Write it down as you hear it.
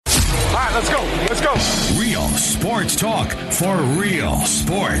right, let's go. Let's go. Real sports talk for real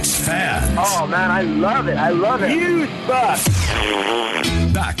sports fans. Oh, man, I love it. I love it. You suck.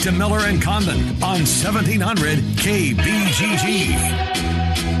 Back to Miller and Condon on 1700 KBGG.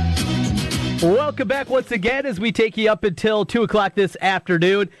 Welcome back once again as we take you up until 2 o'clock this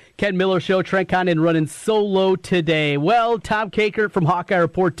afternoon. Ken Miller Show, Trent Condon running solo today. Well, Tom Kakert from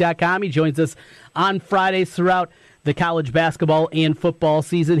HawkeyeReport.com. He joins us on Fridays throughout the college basketball and football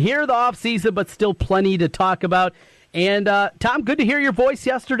season. Here the off season, but still plenty to talk about. And Tom, good to hear your voice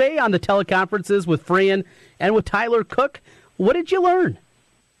yesterday on the teleconferences with Fran and with Tyler Cook. What did you learn?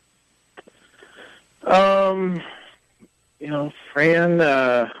 Fran,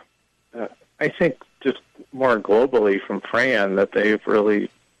 I think just more globally from Fran that they've really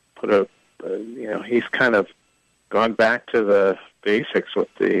put he's kind of gone back to the basics with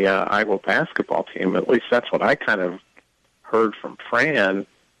the Iowa basketball team. At least that's what I kind of heard from Fran,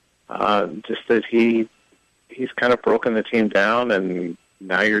 just that he's kind of broken the team down, and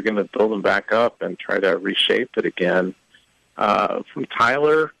now you're going to build them back up and try to reshape it again. From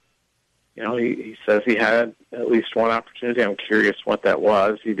Tyler, he says he had at least one opportunity. I'm curious what that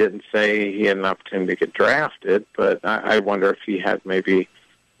was. He didn't say he had an opportunity to get drafted, but I wonder if he had maybe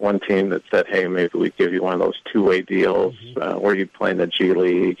one team that said, hey, maybe we give you one of those two-way deals where you play in the G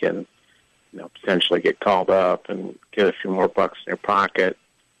League and potentially get called up and get a few more bucks in your pocket.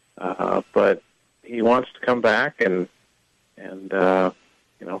 But he wants to come back, and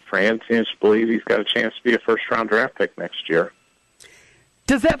Fran seems to believe he's got a chance to be a first-round draft pick next year.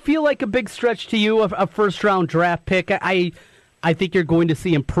 Does that feel like a big stretch to you, a first-round draft pick? I think you're going to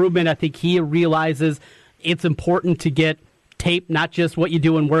see improvement. I think he realizes it's important to get tape, not just what you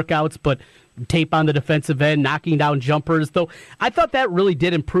do in workouts, but tape on the defensive end, knocking down jumpers. Though I thought that really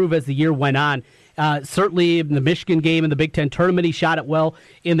did improve as the year went on. Certainly in the Michigan game and the Big Ten tournament, he shot it well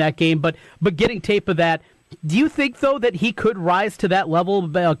in that game. But getting tape of that, do you think, though, that he could rise to that level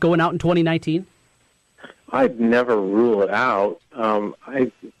going out in 2019? I'd never rule it out.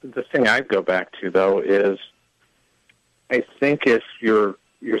 The thing I'd go back to, though, is I think if you're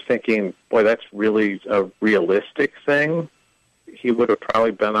thinking, boy, that's really a realistic thing, he would have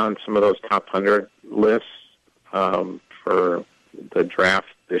probably been on some of those top 100 lists for the draft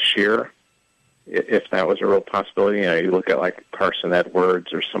this year, if that was a real possibility. You look at like Carson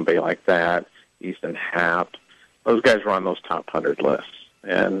Edwards or somebody like that, Ethan Happ. Those guys were on those top 100 lists.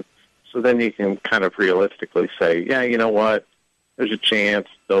 And so then you can kind of realistically say, yeah, you know what, there's a chance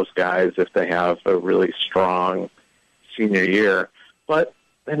those guys, if they have a really strong senior year. But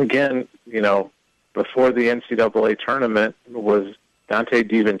then again, before the NCAA tournament, was Dante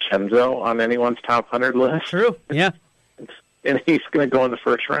DiVincenzo on anyone's top 100 list? True, yeah. And he's going to go in the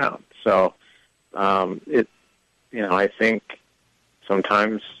first round. So, I think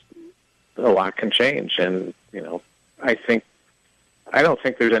sometimes a lot can change. And, I don't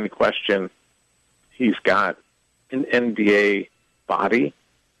think there's any question he's got an NBA body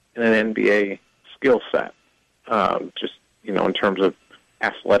and an NBA skill set, in terms of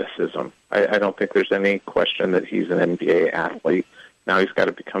athleticism. I don't think there's any question that he's an NBA athlete. Now he's got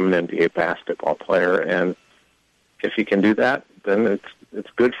to become an NBA basketball player, and if he can do that, then it's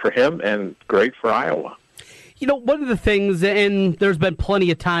good for him and great for Iowa. One of the things, and there's been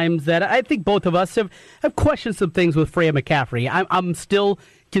plenty of times that I think both of us have questioned some things with Fran McCaffery. I'm still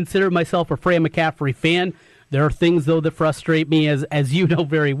consider myself a Fran McCaffery fan. There are things, though, that frustrate me, as you know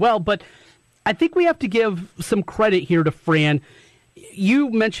very well. But I think we have to give some credit here to Fran. You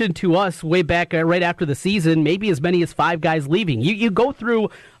mentioned to us way back right after the season, maybe as many as 5 guys leaving. You go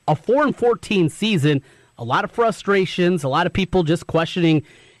through a 4-14 season, a lot of frustrations, a lot of people just questioning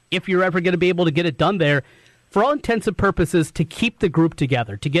if you're ever going to be able to get it done there. For all intents and purposes, to keep the group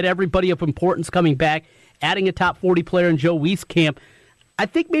together, to get everybody of importance coming back, adding a top 40 player in Joe Wieskamp, I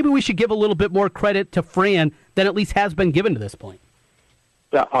think maybe we should give a little bit more credit to Fran than at least has been given to this point.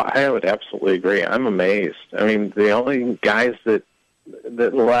 I would absolutely agree. I'm amazed. I mean, the only guys that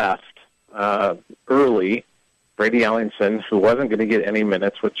left early, Brady Ellingson, who wasn't going to get any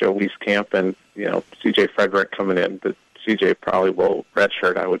minutes with Joe Wieskamp, and C.J. Frederick coming in, but C.J. probably will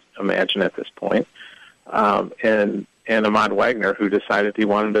redshirt, I would imagine, at this point. And Ahmad Wagner, who decided he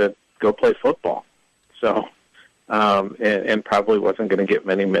wanted to go play football. So, and probably wasn't going to get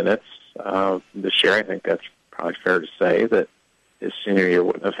many minutes this year. I think that's probably fair to say that his senior year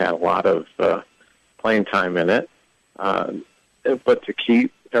wouldn't have had a lot of playing time in it. But to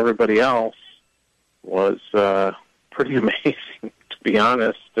keep everybody else was pretty amazing, to be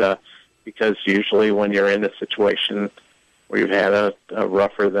honest, because usually when you're in a situation where you've had a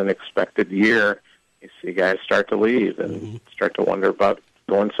rougher than expected year, you see guys start to leave and start to wonder about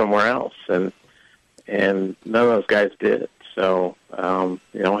going somewhere else, and none of those guys did. So now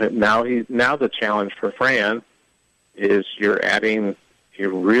the challenge for Fran is you're adding a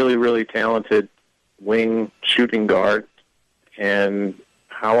really, really talented wing shooting guard, and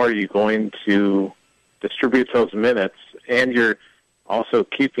how are you going to distribute those minutes? And you're also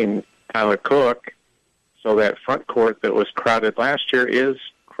keeping Tyler Cook, so that front court that was crowded last year is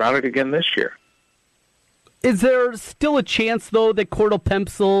crowded again this year. Is there still a chance, though, that Cordell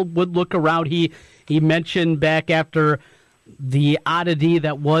Pemsl would look around? He mentioned back after the oddity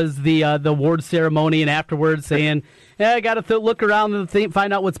that was the award ceremony and afterwards saying, I got to look around and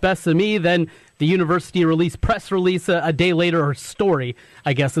find out what's best for me. Then the university press release a day later, or story,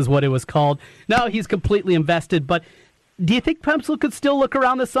 I guess is what it was called. Now he's completely invested. But do you think Pemsl could still look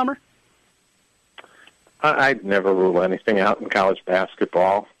around this summer? I'd never rule anything out in college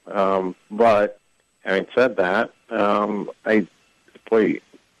basketball. But having said that,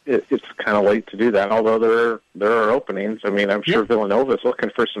 it's kind of late to do that, although there are openings. I mean, I'm sure Villanova's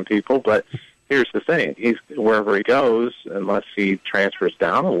looking for some people, but here's the thing. Wherever he goes, unless he transfers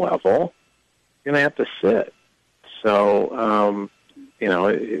down a level, you're going to have to sit. So,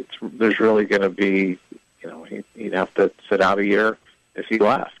 there's really going to be, he'd have to sit out a year if he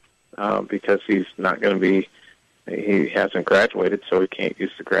left, because he's not going to be, he hasn't graduated, so he can't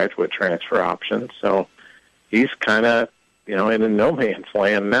use the graduate transfer option. So he's kind of, in a no man's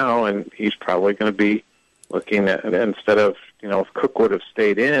land now, and he's probably going to be looking at, instead of, if Cook would have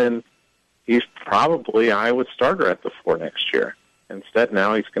stayed in, he's probably Iowa's starter at the 4 next year. Instead,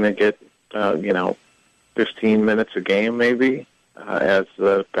 now he's going to get, 15 minutes a game maybe as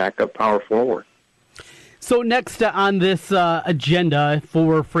the backup power forward. So next on this agenda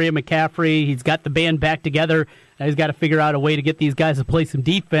for Freya McCaffrey, he's got the band back together. Now he's got to figure out a way to get these guys to play some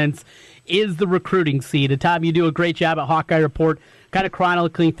defense, is the recruiting seed. And Tom, you do a great job at Hawkeye Report, kind of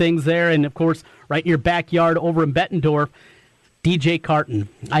chronicling things there. And, of course, right in your backyard over in Bettendorf, DJ Carton.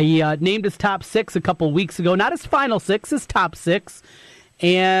 I named his top 6 a couple weeks ago. Not his final 6, his top 6.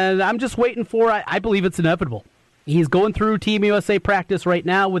 And I'm just waiting for, I believe it's inevitable. He's going through Team USA practice right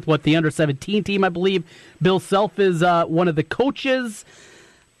now with the under-17 team, I believe. Bill Self is one of the coaches.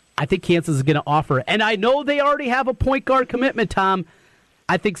 I think Kansas is going to offer. And I know they already have a point guard commitment, Tom.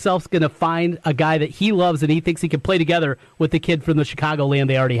 I think Self's going to find a guy that he loves and he thinks he can play together with the kid from the Chicagoland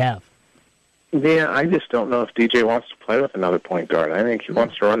they already have. Yeah, I just don't know if DJ wants to play with another point guard. I think he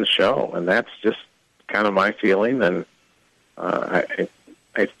wants to run the show, and that's just kind of my feeling. And I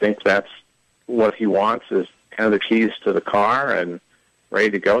think that's what he wants, is kind of the keys to the car and ready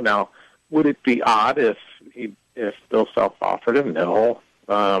to go. Now, would it be odd if Bill Self offered him? No.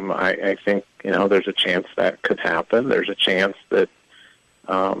 I think, there's a chance that could happen. There's a chance that,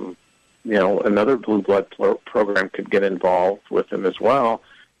 another blue blood program could get involved with him as well.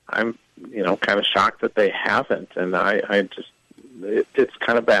 I'm, kind of shocked that they haven't. And it's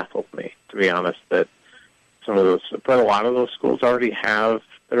kind of baffled me, to be honest, that some of those, but a lot of those schools already have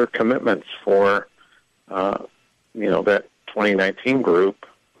their commitments for, that 2019 group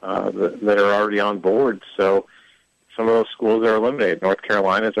that are already on board. So some of those schools are eliminated. North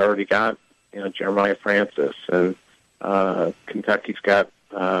Carolina's already got, Jeremiah Francis, and Kentucky's got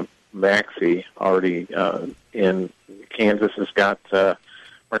Maxey already in. Kansas has got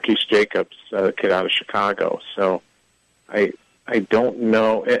Marquise Jacobs, a kid out of Chicago. So I don't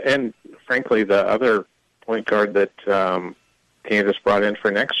know. And frankly, the other point guard that Kansas brought in for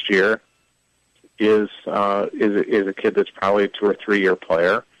next year is a kid that's probably a 2 or 3 year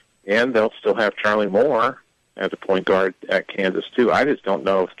player, and they'll still have Charlie Moore as a point guard at Kansas too. I just don't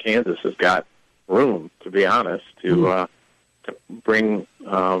know if Kansas has got room, to be honest, to bring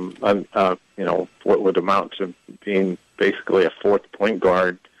what would amount to being basically a 4th point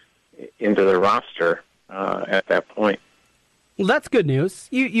guard into their roster at that point. Well, that's good news.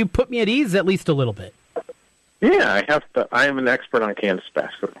 You put me at ease at least a little bit. Yeah, I am an expert on Kansas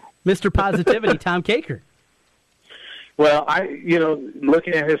basketball. Mr. Positivity, Tom Caker. Well,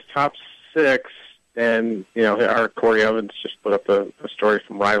 looking at his top 6, and, our Corey Evans just put up a story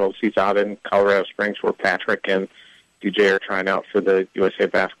from Rivals. He's out in Colorado Springs where Patrick and DJ are trying out for the USA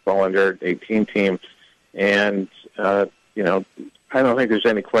Basketball Under-18 team. And, I don't think there's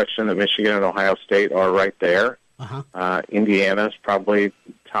any question that Michigan and Ohio State are right there. Uh-huh. Indiana's probably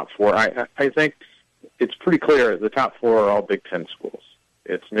top 4. I think it's pretty clear the top 4 are all Big Ten schools.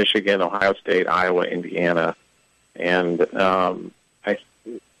 It's Michigan, Ohio State, Iowa, Indiana, and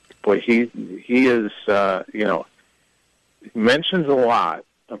he is mentions a lot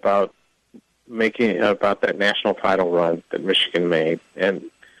about that national title run that Michigan made, and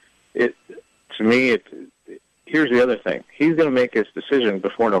to me here's the other thing. He's going to make his decision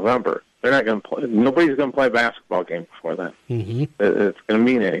before November. They're not going to play. Nobody's going to play a basketball game before then. Mm-hmm. It's going to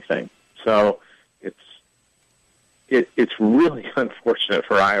mean anything. So it's really unfortunate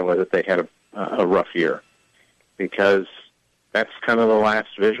for Iowa that they had a rough year, because that's kind of the last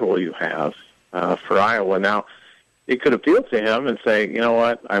visual you have for Iowa. Now, it could appeal to him and say, you know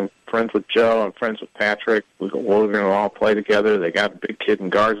what, I'm friends with Joe, I'm friends with Patrick, we're going to all play together. They got a big kid in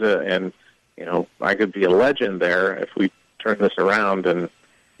Garza, and I could be a legend there if we turn this around and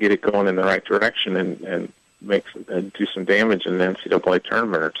get it going in the right direction and do some damage in the NCAA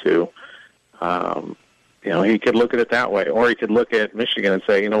tournament or two. He could look at it that way, or he could look at Michigan and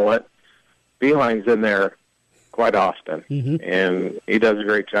say, you know what, Beilein's in there quite often, and he does a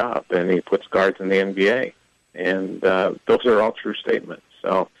great job, and he puts guards in the NBA, and those are all true statements.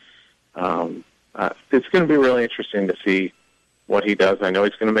 So it's going to be really interesting to see what he does. I know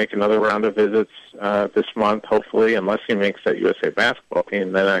he's going to make another round of visits this month, hopefully, unless he makes that USA basketball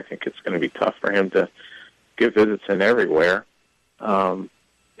team. Then I think it's going to be tough for him to get visits in everywhere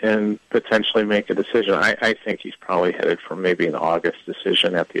and potentially make a decision. I think he's probably headed for maybe an August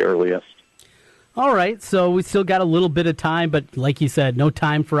decision at the earliest. All right, so we still got a little bit of time, but like you said, no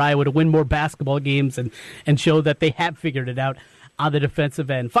time for Iowa to win more basketball games and show that they have figured it out on the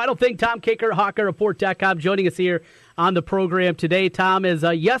defensive end. Final thing, Tom Kakert, HawkeyeReport.com, joining us here on the program today. Tom, is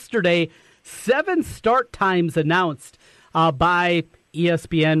yesterday, 7 start times announced by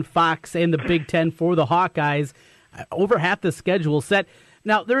ESPN, Fox, and the Big Ten for the Hawkeyes. Over half the schedule set.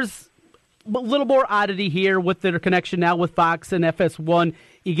 Now, there's a little more oddity here with their connection now with Fox and FS1.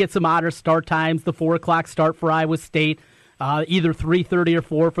 You get some odder start times, the 4 o'clock start for Iowa State, either 3:30 or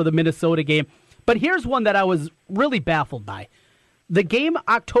 4 for the Minnesota game. But here's one that I was really baffled by. The game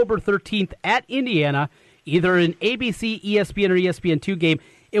October 13th at Indiana, either an ABC, ESPN, or ESPN2 game,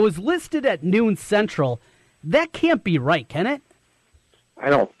 it was listed at noon Central. That can't be right, can it?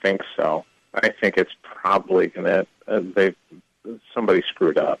 I don't think so. I think it's probably going to somebody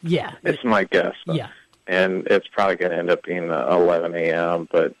screwed up. Yeah. It's my guess. Yeah. And it's probably going to end up being 11 a.m.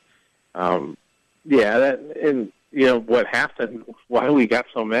 But, what happened, why we got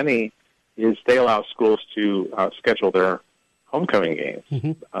so many is they allow schools to schedule their homecoming games,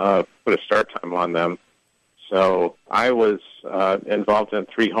 put a start time on them. So I was involved in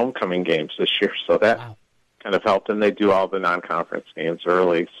 3 homecoming games this year, so that kind of helped. And they do all the non-conference games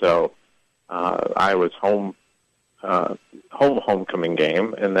early. So I was homecoming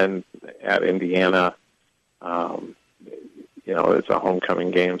game, and then at Indiana, it's a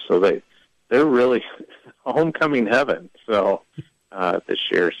homecoming game. So they're really homecoming heaven. So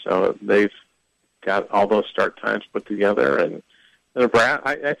this year, so they've got all those start times put together. And I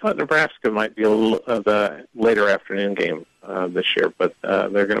thought Nebraska might be a little the later afternoon game this year, but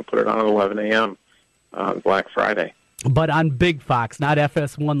they're going to put it on at 11 a.m. on Black Friday. But on Big Fox, not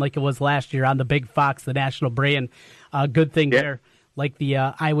FS1 like it was last year, on the Big Fox, the national brand. Good thing there, like the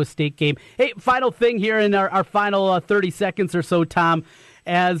Iowa State game. Hey, final thing here in our final 30 seconds or so, Tom,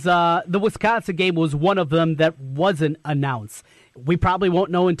 as the Wisconsin game was one of them that wasn't announced. We probably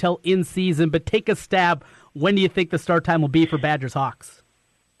won't know until in season, but take a stab. When do you think the start time will be for Badgers-Hawks?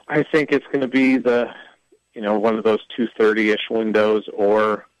 I think it's going to be one of those 2:30-ish windows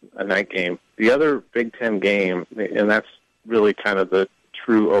or a night game. The other Big Ten game, and that's really kind of the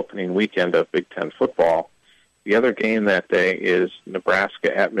true opening weekend of Big Ten football, the other game that day is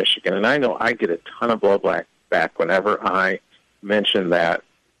Nebraska at Michigan. And I know I get a ton of blowback back whenever I mention that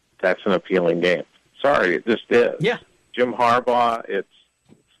that's an appealing game. Sorry, it just is. Yeah. Jim Harbaugh, it's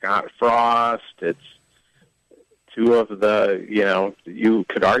Scott Frost, it's two of the, you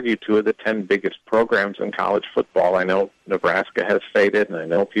could argue 2 of the 10 biggest programs in college football. I know Nebraska has faded, and I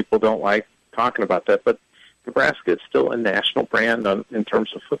know people don't like talking about that, but Nebraska is still a national brand in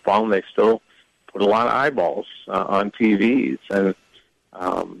terms of football, and they still put a lot of eyeballs on TVs. And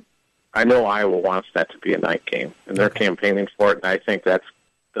I know Iowa wants that to be a night game, and they're campaigning for it, and I think that's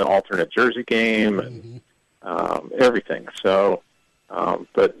the alternate jersey game and everything. So,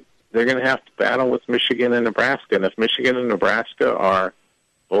 but they're going to have to battle with Michigan and Nebraska. And if Michigan and Nebraska are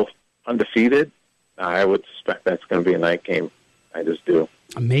both undefeated, I would suspect that's going to be a night game. I just do.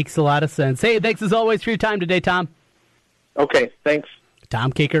 Makes a lot of sense. Hey, thanks as always for your time today, Tom. Okay, thanks.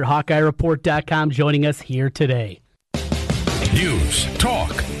 Tom Kakert, HawkeyeReport.com, joining us here today. News,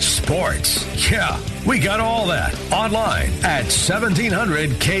 talk, sports. Yeah, we got all that online at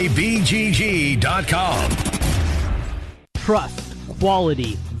 1700kbgg.com. Trust,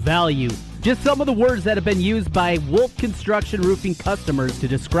 quality, value. Just some of the words that have been used by Wolf Construction Roofing customers to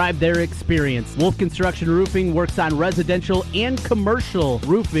describe their experience. Wolf Construction Roofing works on residential and commercial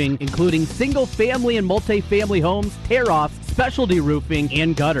roofing, including single-family and multi-family homes, tear-offs, specialty roofing,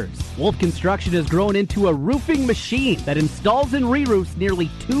 and gutters. Wolf Construction has grown into a roofing machine that installs and re-roofs nearly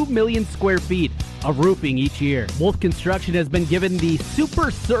 2 million square feet of roofing each year. Wolf Construction has been given the Super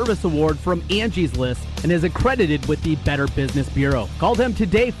Service Award from Angie's List and is accredited with the Better Business Bureau. Call them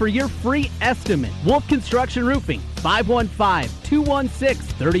today for your free estimate. Wolf Construction Roofing,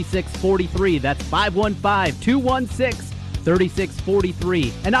 515-216-3643. That's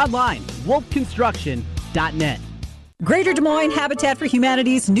 515-216-3643. And online, wolfconstruction.net. Greater Des Moines Habitat for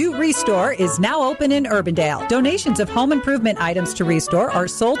Humanity's new Restore is now open in Urbandale. Donations of home improvement items to Restore are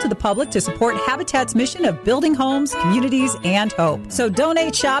sold to the public to support Habitat's mission of building homes, communities, and hope. So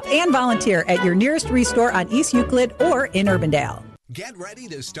donate, shop, and volunteer at your nearest Restore on East Euclid or in Urbandale. Get ready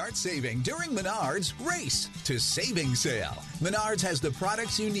to start saving during Menards' Race to Saving Sale. Menards has the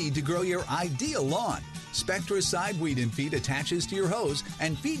products you need to grow your ideal lawn. Spectracide Weed and Feed attaches to your hose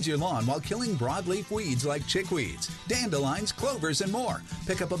and feeds your lawn while killing broadleaf weeds like chickweeds, dandelions, clovers, and more.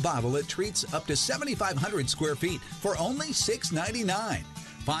 Pick up a bottle that treats up to 7,500 square feet for only $6.99.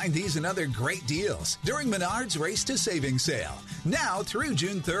 Find these and other great deals during Menards' Race to Saving Sale, now through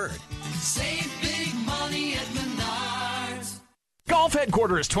June 3rd. Save big money at Menards. Golf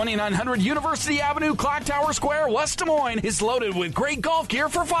Headquarters, 2900 University Avenue, Clock Tower Square, West Des Moines, is loaded with great golf gear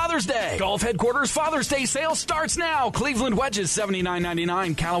for Father's Day. Golf Headquarters Father's Day sale starts now. Cleveland wedges,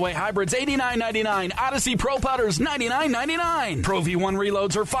 $79.99. Callaway hybrids, $89.99. Odyssey Pro putters, $99.99. Pro V1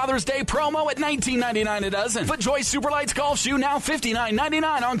 reloads are Father's Day promo at $19.99 a dozen. FootJoy Superlights golf shoe now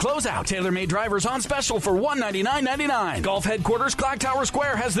 $59.99 on closeout. TaylorMade drivers on special for $199.99. Golf Headquarters Clock Tower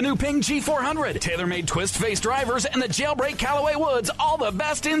Square has the new Ping G400. TaylorMade twist face drivers and the Jailbreak Callaway Woods, all the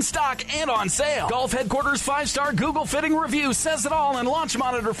best in stock and on sale. Golf Headquarters 5-star Google fitting review says it all, and Launch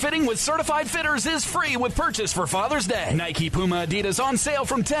Monitor fitting with certified fitters is free with purchase for Father's Day. Nike, Puma, Adidas on sale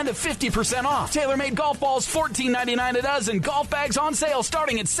from 10 to 50% off. TaylorMade golf balls $14.99 a dozen. Golf bags on sale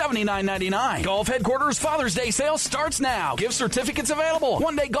starting at $79.99. Golf Headquarters Father's Day sale starts now. Gift certificates available.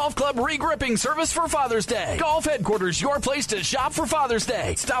 One-day golf club re-gripping service for Father's Day. Golf Headquarters, your place to shop for Father's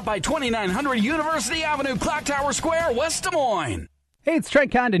Day. Stop by 2900 University Avenue, Clock Tower Square, West Des Moines. Hey, it's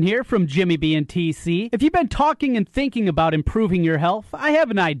Trent Condon here from Jimmy B and TC. If you've been talking and thinking about improving your health, I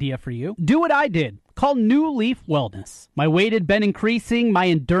have an idea for you. Do what I did. Call New Leaf Wellness. My weight had been increasing, my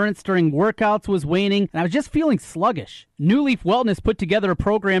endurance during workouts was waning, and I was just feeling sluggish. New Leaf Wellness put together a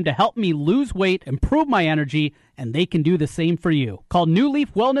program to help me lose weight, improve my energy, and they can do the same for you. Call New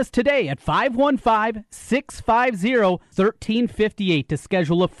Leaf Wellness today at 515-650-1358 to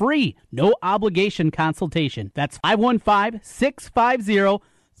schedule a free, no-obligation consultation. That's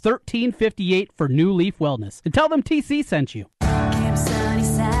 515-650-1358 for New Leaf Wellness. And tell them TC sent you. Camp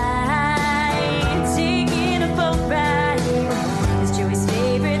Sunnyside, taking a boat ride is Joey's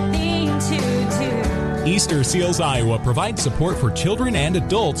favorite thing to do. Easter Seals Iowa provides support for children and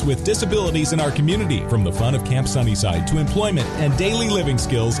adults with disabilities in our community. From the fun of Camp Sunnyside to employment and daily living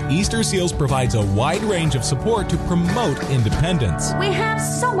skills, Easter Seals provides a wide range of support to promote independence. We have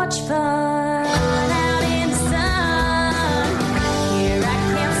so much fun out in the sun here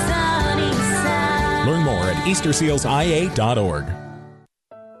at Camp Sunnyside. Learn more at eastersealsia.org.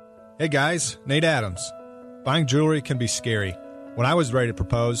 Hey guys, Nate Adams. Buying jewelry can be scary. When I was ready to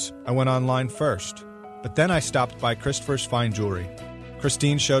propose, I went online first. But then I stopped by Christopher's Fine Jewelry.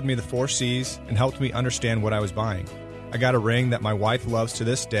 Christine showed me the 4 C's and helped me understand what I was buying. I got a ring that my wife loves to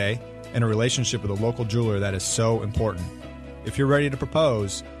this day and a relationship with a local jeweler that is so important. If you're ready to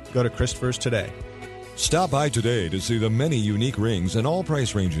propose, go to Christopher's today. Stop by today to see the many unique rings in all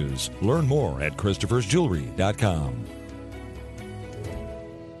price ranges. Learn more at Christopher'sJewelry.com.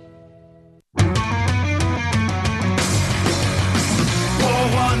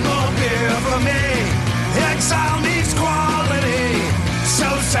 One more beer for me. Exile needs quality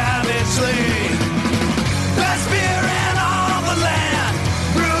so savagely. Best beer in all the land,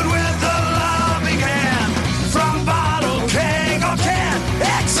 brewed with the loving hand. From bottle, keg, or can.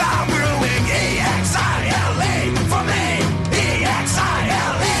 Exile Brewing, E-X-I-L-E. For me,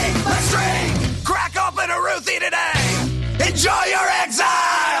 E-X-I-L-E. Let's drink, crack open a Ruthie today. Enjoy your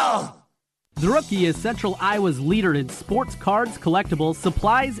exile. The Rookie is Central Iowa's leader in sports cards, collectibles,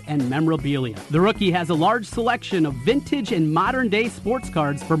 supplies, and memorabilia. The Rookie has a large selection of vintage and modern-day sports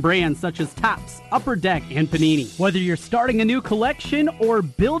cards from brands such as Topps, Upper Deck, and Panini. Whether you're starting a new collection or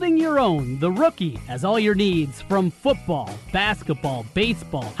building your own, The Rookie has all your needs from football, basketball,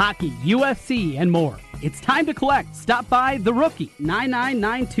 baseball, hockey, UFC, and more. It's time to collect. Stop by The Rookie,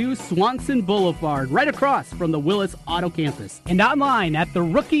 9992 Swanson Boulevard, right across from the Willis Auto Campus. And online at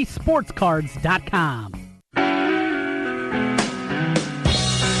therookiesportscards.com.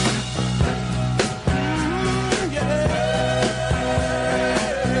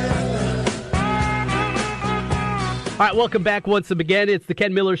 All right, welcome back once again. It's the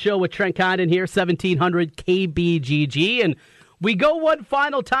Ken Miller Show with Trent Condon here, 1700 KBGG. And we go one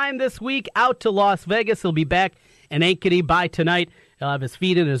final time this week out to Las Vegas. He'll be back in Ankeny by tonight. He'll have his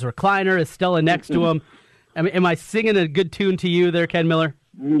feet in his recliner, is Stella next to him. I mean, am I singing a good tune to you there, Ken Miller?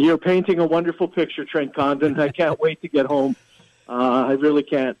 You're painting a wonderful picture, Trent Condon. I can't wait to get home. I really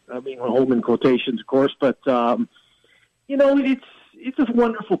can't. I mean, home in quotations, of course. But, you know, it's a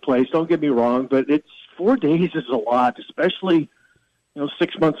wonderful place. Don't get me wrong. But 4 days is a lot, especially,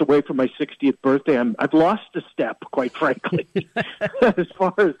 6 months away from my 60th birthday. I've lost a step, quite frankly, as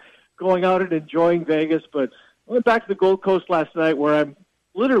far as going out and enjoying Vegas. But I went back to the Gold Coast last night, where I'm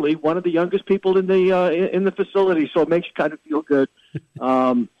literally one of the youngest people in the facility, so it makes you kind of feel good.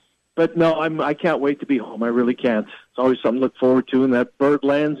 But no, I can't wait to be home. I really can't. It's always something to look forward to. And that bird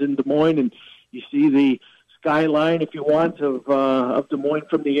lands in Des Moines, and you see the skyline, if you want, of Des Moines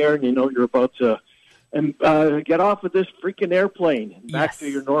from the air, and you know you're about to get off of this freaking airplane and back to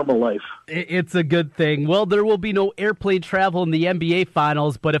your normal life. It's a good thing. Well, there will be no airplane travel in the NBA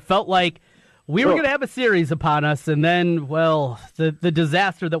Finals, but it felt like we were going to have a series upon us, and then, well, the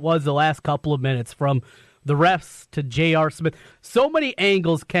disaster that was the last couple of minutes, from the refs to J.R. Smith. So many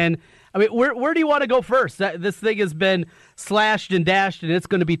angles, Ken. I mean, where do you want to go first? This thing has been slashed and dashed, and it's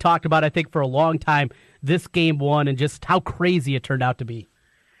going to be talked about, I think, for a long time, this Game 1, and just how crazy it turned out to be.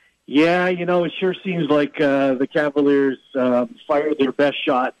 Yeah, it sure seems like the Cavaliers fired their best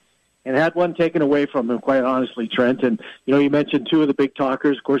shot and had one taken away from them, quite honestly, Trent. And, you mentioned two of the big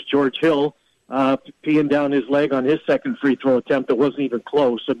talkers. Of course, George Hill peeing down his leg on his second free throw attempt that wasn't even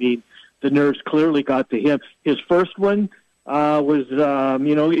close. I mean, the nerves clearly got to him. His first one was,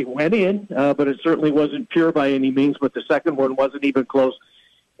 it went in, but it certainly wasn't pure by any means. But the second one wasn't even close.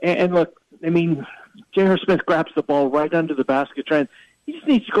 And look, I mean, J.R. Smith grabs the ball right under the basket, Trent. He just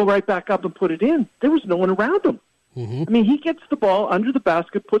needs to go right back up and put it in. There was no one around him. Mm-hmm. I mean, he gets the ball under the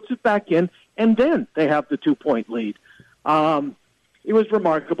basket, puts it back in, and then they have the 2-point lead. It was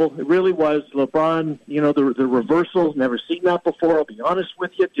remarkable. It really was. LeBron, the reversal, never seen that before. I'll be honest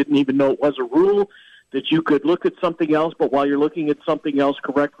with you. Didn't even know it was a rule that you could look at something else, but while you're looking at something else,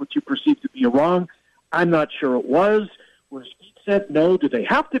 correct what you perceive to be a wrong. I'm not sure it was. Was he set? No. Do they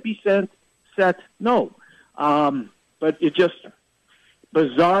have to be set? No. But it just...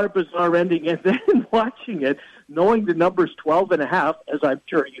 bizarre ending, and then watching it, knowing the number's 12.5, as I'm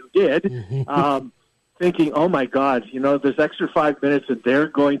sure you did, thinking, oh my God, this extra 5 minutes and they're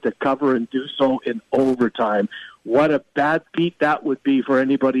going to cover and do so in overtime. What a bad beat that would be for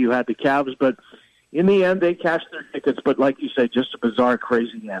anybody who had the Cavs, but in the end they cashed their tickets, but like you said, just a bizarre,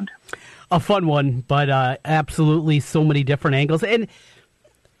 crazy end. A fun one, but absolutely so many different angles. And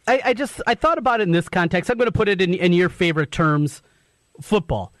I thought about it in this context. I'm going to put it in your favorite terms,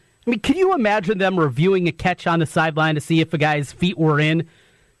 football. I mean, can you imagine them reviewing a catch on the sideline to see if a guy's feet were in?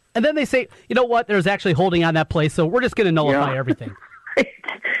 And then they say, you know what, there's actually holding on that play, so we're just going to nullify everything.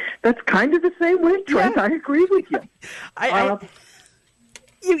 That's kind of the same way, Trent. Yeah. I agree with you.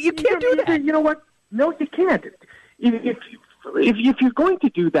 You can't do that. You know what? No, you can't. If you're going to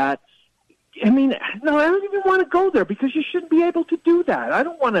do that, I mean, no, I don't even want to go there because you shouldn't be able to do that. I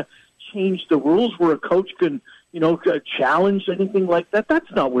don't want to change the rules where a coach can challenge anything like that. That's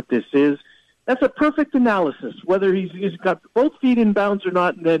not what this is. That's a perfect analysis, whether he's got both feet in bounds or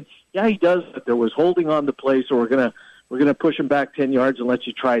not, and then, yeah, he does, but there was holding on the play, so we're gonna push him back 10 yards and let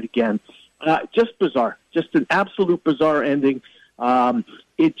you try it again. Just bizarre. Just an absolute bizarre ending.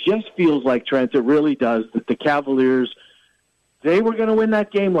 It just feels like, Trent, it really does, that the Cavaliers, they were going to win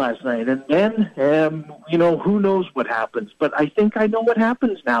that game last night. And then, who knows what happens. But I think I know what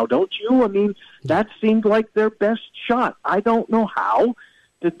happens now, don't you? I mean, that seemed like their best shot. I don't know how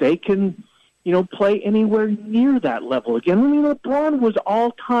that they can, play anywhere near that level again. I mean, LeBron was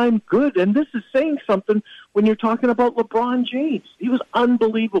all-time good. And this is saying something when you're talking about LeBron James. He was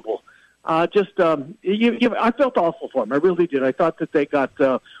unbelievable. I felt awful for him. I really did. I thought that they got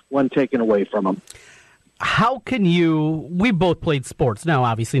one taken away from him. How can we both played sports, now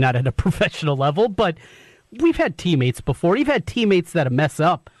obviously not at a professional level, but we've had teammates before. You've had teammates that mess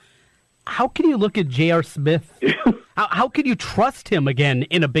up. How can you look at J.R. Smith? How can you trust him again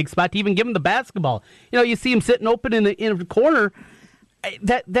in a big spot to even give him the basketball? You see him sitting open in the corner.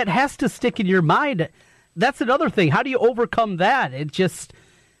 That has to stick in your mind. That's another thing. How do you overcome that? It just,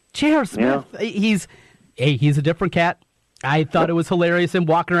 J.R. Smith, he's Hey, he's a different cat. I thought it was hilarious him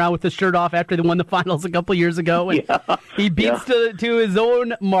walking around with his shirt off after they won the finals a couple years ago. And he beats to his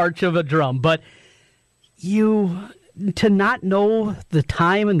own march of a drum. But to not know the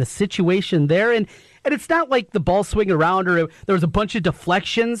time and the situation there, and it's not like the ball swinging around or there was a bunch of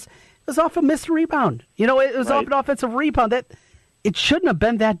deflections. It was off a missed rebound. It was off an offensive rebound. It shouldn't have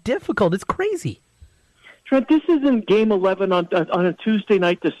been that difficult. It's crazy. Trent, this is in Game 11 on a Tuesday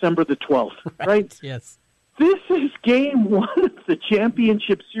night, December the 12th, right? Yes. This is Game 1 of the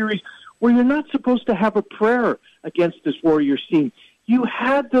championship series where you're not supposed to have a prayer against this Warriors team. You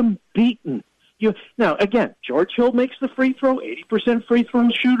had them beaten. Now, again, George Hill makes the free throw, 80% free throw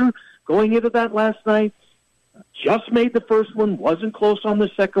shooter going into that last night. Just made the first one, wasn't close on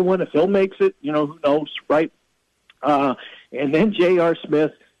the second one. If Hill makes it, who knows, right? And then J.R.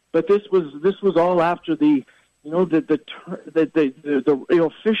 Smith. But this was all after the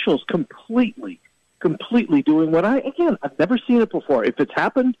officials completely doing what I've never seen it before. If it's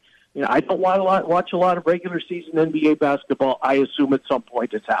happened, I don't watch a lot of regular season NBA basketball. I assume at some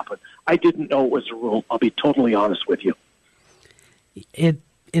point it's happened. I didn't know it was a rule. I'll be totally honest with you.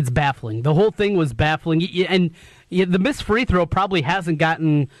 It's baffling. The whole thing was baffling, and the missed free throw probably hasn't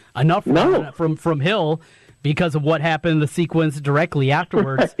gotten enough from Hill because of what happened in the sequence directly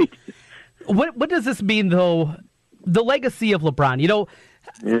afterwards. Right. What does this mean, though? The legacy of LeBron,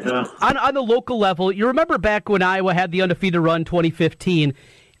 on the local level, you remember back when Iowa had the undefeated run 2015,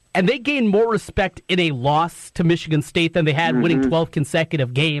 and they gained more respect in a loss to Michigan State than they had winning 12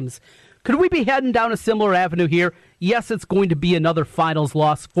 consecutive games. Could we be heading down a similar avenue here? Yes, it's going to be another finals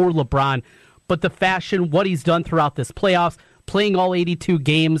loss for LeBron, but the fashion, what he's done throughout this playoffs, playing all 82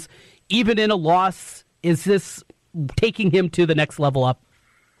 games, even in a loss, is this taking him to the next level up?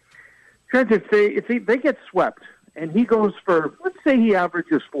 Trent, if they get swept and he goes for, let's say he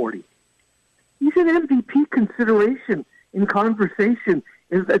averages 40, he's an MVP consideration in conversation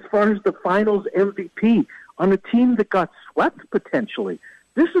as far as the finals MVP on a team that got swept potentially.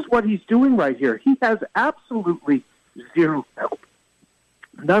 This is what he's doing right here. He has absolutely zero help,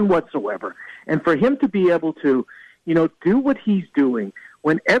 none whatsoever. And for him to be able to, do what he's doing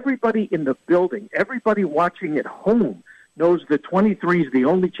when everybody in the building, everybody watching at home knows that 23 is the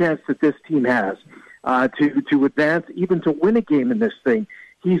only chance that this team has to advance, even to win a game in this thing.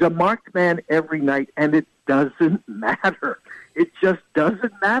 He's a marked man every night, and it doesn't matter. It just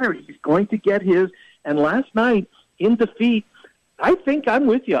doesn't matter. He's going to get his. And last night, in defeat, I think I'm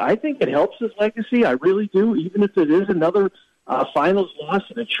with you. I think it helps his legacy. I really do, even if it is another finals loss,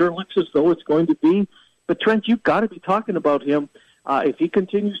 and it sure looks as though it's going to be. But, Trent, you've got to be talking about him if he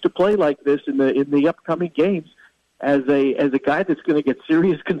continues to play like this in the upcoming games as a guy that's going to get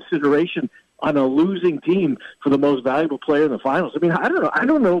serious consideration on a losing team for the most valuable player in the finals. I mean, I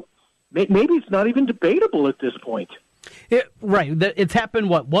don't know. Maybe it's not even debatable at this point. Right. It's happened,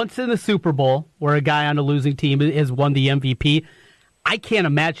 once in the Super Bowl where a guy on a losing team has won the MVP. I can't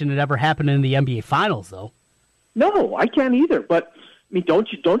imagine it ever happening in the NBA Finals, though. No, I can't either. But, I mean, don't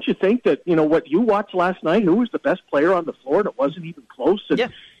you think that, what you watched last night, who was the best player on the floor, and it wasn't even close? And,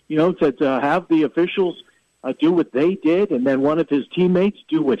 to have the officials do what they did, and then one of his teammates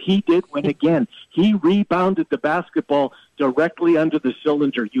do what he did when, again, he rebounded the basketball directly under the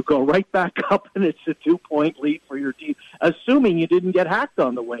cylinder. You go right back up, and it's a 2-point lead for your team, assuming you didn't get hacked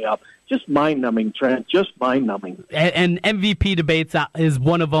on the way up. Just mind-numbing, Trent, just mind-numbing. And MVP debates is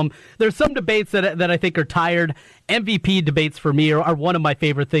one of them. There's some debates that I think are tired. MVP debates for me are one of my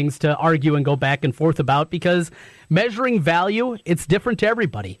favorite things to argue and go back and forth about because measuring value, it's different to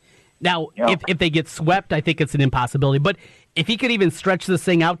everybody. Now, if they get swept, I think it's an impossibility. But if he could even stretch this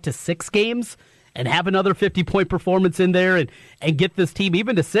thing out to 6 games and have another 50-point performance in there and get this team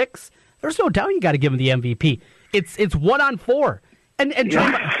even to 6, there's no doubt you got to give him the MVP. It's 1-on-4. And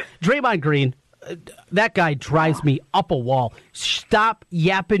Draymond Green, that guy drives me up a wall. Stop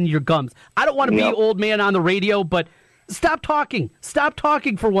yapping your gums. I don't want to be old man on the radio, but stop talking. Stop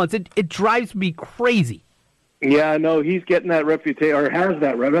talking for once. It drives me crazy. Yeah, no, he's getting that reputation, or has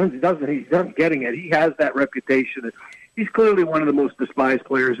that reputation. He's not getting it. He has that reputation. He's clearly one of the most despised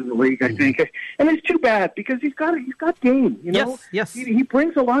players in the league, I think. And it's too bad because he's got game. Yes. He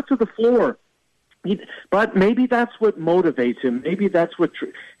brings a lot to the floor. But maybe that's what motivates him. Maybe that's what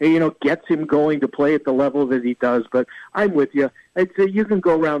gets him going to play at the level that he does. But I'm with you. I'd say you can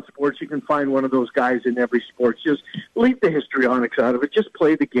go around sports. You can find one of those guys in every sport. Just leave the histrionics out of it. Just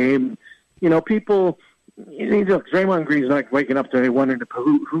play the game. People. Draymond Green's not waking up today wondering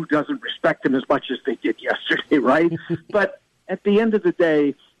who doesn't respect him as much as they did yesterday, right? But at the end of the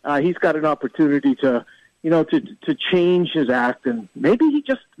day, he's got an opportunity to to change his act, and maybe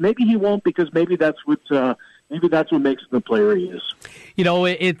he won't, because maybe that's what makes him the player he is.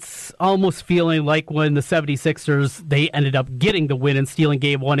 It's almost feeling like when the 76ers, they ended up getting the win and stealing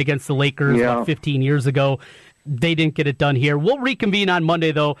Game 1 against the Lakers about 15 years ago. They didn't get it done here. We'll reconvene on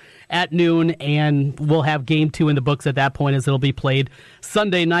Monday, though, at noon, and we'll have Game 2 in the books at that point, as it'll be played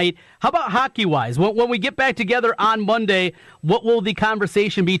Sunday night. How about hockey-wise? When we get back together on Monday, what will the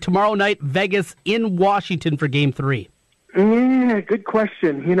conversation be tomorrow night? Vegas in Washington for Game 3. Yeah, good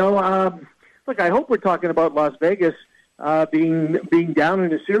question. Look, I hope we're talking about Las Vegas being down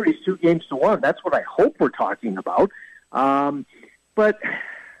in a series 2-1. That's what I hope we're talking about. But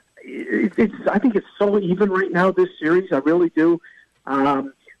I think it's so even right now, this series. I really do.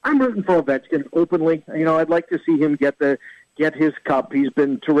 I'm rooting for Ovechkin openly. I'd like to see him get his cup. He's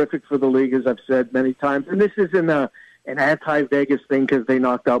been terrific for the league, as I've said many times. And this isn't an anti-Vegas thing because they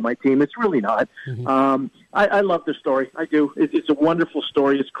knocked out my team. It's really not. Mm-hmm. I love the story. I do. It's a wonderful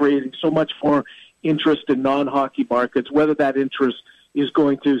story. It's creating so much more interest in non-hockey markets. Whether that interest is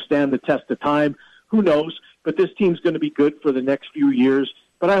going to stand the test of time, who knows? But this team's going to be good for the next few years.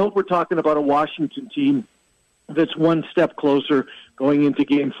 But I hope we're talking about a Washington team that's one step closer going into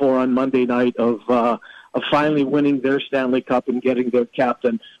Game 4 on Monday night of finally winning their Stanley Cup and getting their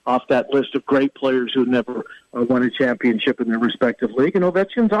captain off that list of great players who never won a championship in their respective league. And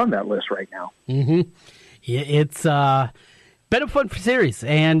Ovechkin's on that list right now. Mm-hmm. It's been a fun series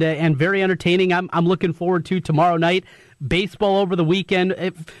and very entertaining. I'm looking forward to tomorrow night. Baseball over the weekend.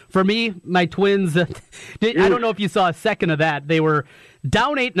 For me, my Twins, I don't know if you saw a second of that. They were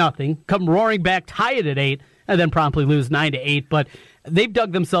down 8-0, come roaring back, tie it at 8, and then promptly lose 9-8. But they've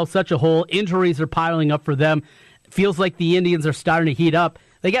dug themselves such a hole. Injuries are piling up for them. It feels like the Indians are starting to heat up.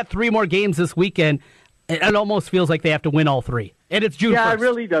 They got 3 more games this weekend. It almost feels like they have to win all 3. And it's June 1st. Yeah, it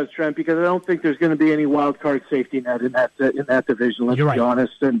really does, Trent, because I don't think there's going to be any wild card safety net in that division, let's be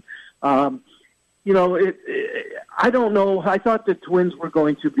honest. And, I don't know. I thought the Twins were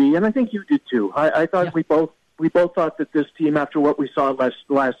going to be, and I think you did too. I thought we both thought that this team, after what we saw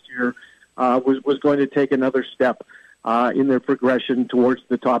last year, was going to take another step in their progression towards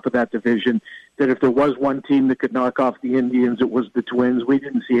the top of that division. That if there was one team that could knock off the Indians, it was the Twins. We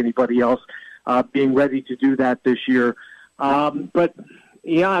didn't see anybody else being ready to do that this year. But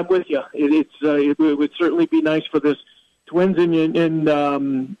yeah, I'm with you. It would certainly be nice for this Twins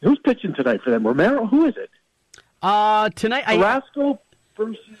and who's pitching tonight for them? Romero? Who is it? Tonight, Carrasco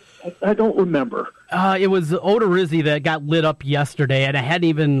versus I don't remember. It was Odorizzi that got lit up yesterday, and I hadn't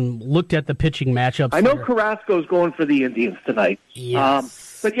even looked at the pitching matchups. I know Carrasco's going for the Indians tonight.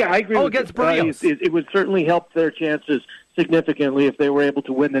 Yes. But yeah, I agree with against you. Barrios. It would certainly help their chances significantly if they were able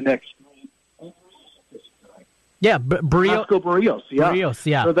to win the next. Yeah, Barrios. Yeah. Barrios,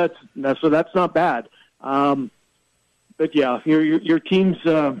 yeah. So that's not bad. But yeah, your team's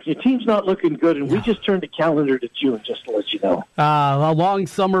not looking good, and we just turned the calendar to June, just to let you know. A long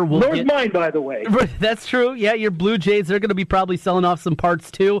summer will Nor's mine, by the way. That's true. Yeah, your Blue Jays, they're going to be probably selling off some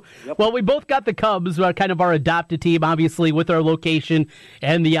parts too. Yep. Well, we both got the Cubs, kind of our adopted team, obviously, with our location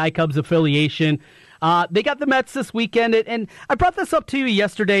and the iCubs affiliation. They got the Mets this weekend, and I brought this up to you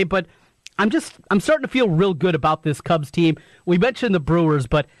yesterday, but I'm starting to feel real good about this Cubs team. We mentioned the Brewers,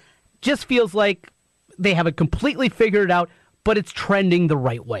 but just feels like they haven't completely figured it out, but it's trending the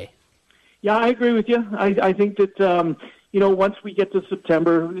right way. Yeah, I agree with you. I think that once we get to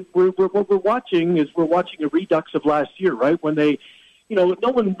September, what we're watching a redux of last year, right? When they,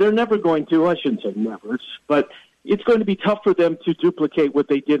 they're never going to. I shouldn't say never, but it's going to be tough for them to duplicate what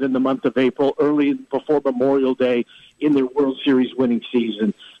they did in the month of April, early before Memorial Day, in their World Series winning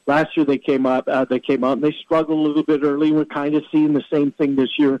season. Last year they came out and they struggled a little bit early. We're kind of seeing the same thing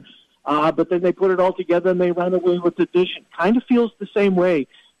this year. But then they put it all together and they ran away with the division. Kind of feels the same way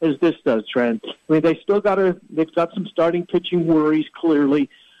as this does, Trent. I mean, they've got some starting pitching worries, clearly.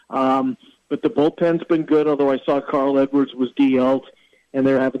 But the bullpen's been good, although I saw Carl Edwards was DL'd, and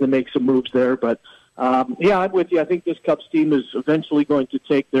they're having to make some moves there. But, yeah, I'm with you. I think this Cubs team is eventually going to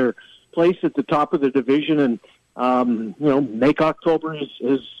take their place at the top of the division and, make October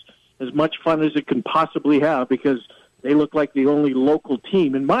as much fun as it can possibly have, because they look like the only local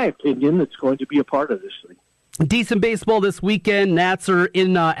team, in my opinion, that's going to be a part of this thing. Decent baseball this weekend. Nats are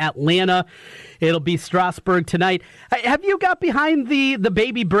in Atlanta. It'll be Strasburg tonight. Have you got behind the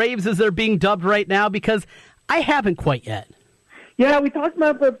Baby Braves, as they're being dubbed right now? Because I haven't quite yet. Yeah, we talked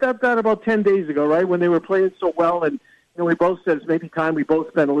about that about 10 days ago, right, when they were playing so well. And we both said it's maybe time we both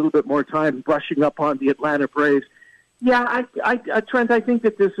spent a little bit more time brushing up on the Atlanta Braves. Yeah, Trent, I think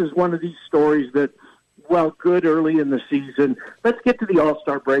that this is one of these stories that well, good early in the season. Let's get to the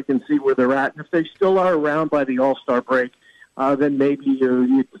All-Star break and see where they're at. And if they still are around by the All-Star break, then maybe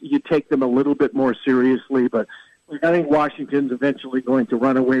you take them a little bit more seriously. But I think Washington's eventually going to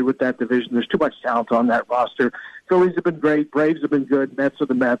run away with that division. There's too much talent on that roster. Phillies have been great. Braves have been good. Mets are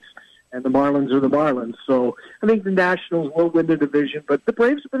the Mets. And the Marlins are the Marlins. So I think the Nationals will win the division. But the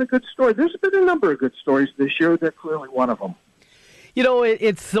Braves have been a good story. There's been a number of good stories this year. They're clearly one of them. You know,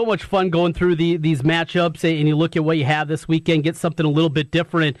 it's so much fun going through these matchups, and you look at what you have this weekend, get something a little bit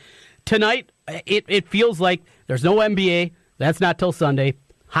different. Tonight, it feels like there's no NBA. That's not till Sunday.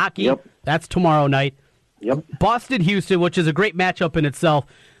 Hockey, That's tomorrow night. Boston-Houston, which is a great matchup in itself.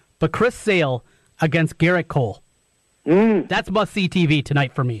 But Chris Sale against Garrett Cole. That's must-see TV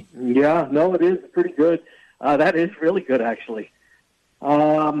tonight for me. Yeah, no, it is pretty good. That is really good, actually.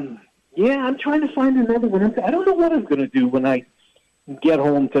 I'm trying to find another one. I don't know what I'm going to do when I get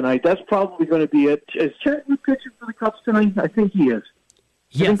home tonight. That's probably going to be it. Is Chapman pitching for the Cubs tonight? I think he is.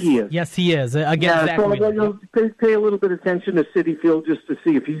 Yes, I think he is. Yes, he is. Against Zach Wheeler. Pay a little bit of attention to Citi Field just to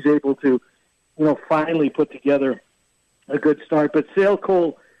see if he's able to, finally put together a good start. But Sale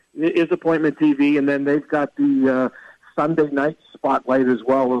Cole is appointment TV, and then they've got the Sunday night spotlight as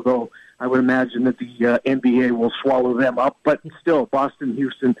well, although I would imagine that the NBA will swallow them up. But still,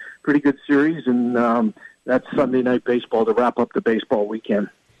 Boston-Houston, pretty good series, and that's Sunday night baseball to wrap up the baseball weekend.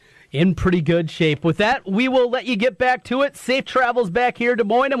 In pretty good shape. With that, we will let you get back to it. Safe travels back here in Des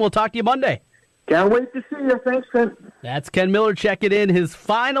Moines, and we'll talk to you Monday. Can't wait to see you. Thanks, Ken. That's Ken Miller checking in his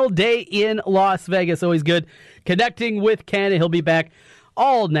final day in Las Vegas. Always good connecting with Ken. He'll be back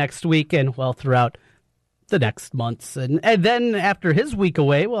all next week and, throughout the next months. And then after his week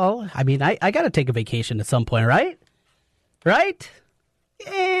away, I got to take a vacation at some point, right? Right?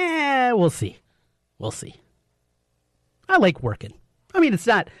 Yeah, we'll see. We'll see. I like working. I'm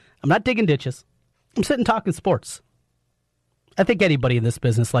not digging ditches. I'm sitting talking sports. I think anybody in this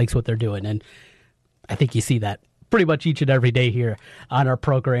business likes what they're doing, and I think you see that pretty much each and every day here on our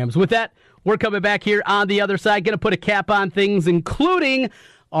programs. With that, we're coming back here on the other side, going to put a cap on things, including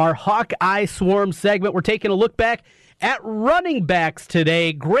our Hawkeye Swarm segment. We're taking a look back at running backs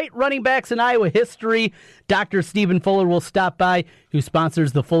today. Great running backs in Iowa history. Dr. Stephen Fuller will stop by, who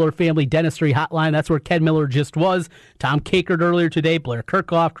sponsors the Fuller Family Dentistry Hotline. That's where Ken Miller just was. Tom Kakert earlier today, Blair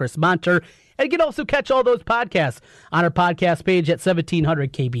Kirchhoff, Chris Monter. And you can also catch all those podcasts on our podcast page at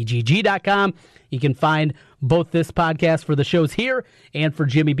 1700kbgg.com. You can find both this podcast for the shows here and for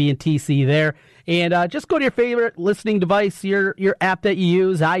Jimmy B and TC there. And just go to your favorite listening device, your app that you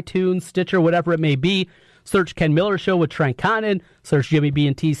use, iTunes, Stitcher, whatever it may be. Search Ken Miller Show with Trent Connon. Search Jimmy B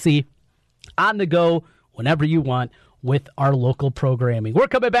and TC on the go whenever you want with our local programming. We're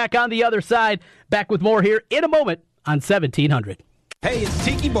coming back on the other side. Back with more here in a moment on 1700. Hey, it's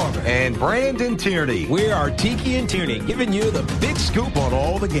Tiki Barber and Brandon Tierney. We are Tiki and Tierney, giving you the big scoop on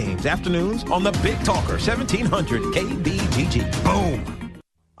all the games. Afternoons on the Big Talker, 1700 KBGG. Boom.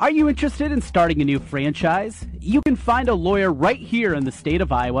 Are you interested in starting a new franchise? You can find a lawyer right here in the state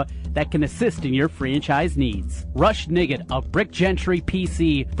of Iowa that can assist in your franchise needs. Rush Niggett of Brick Gentry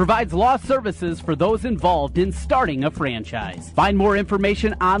PC provides law services for those involved in starting a franchise. Find more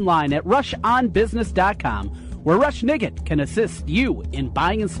information online at rushonbusiness.com, where Rush Niggett can assist you in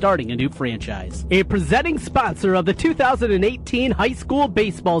buying and starting a new franchise. A presenting sponsor of the 2018 high school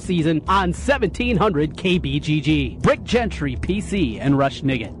baseball season on 1700 KBGG. Brick Gentry PC and Rush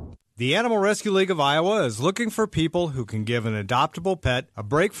Niggett. The Animal Rescue League of Iowa is looking for people who can give an adoptable pet a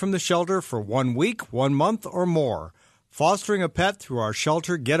break from the shelter for 1 week, 1 month, or more. Fostering a pet through our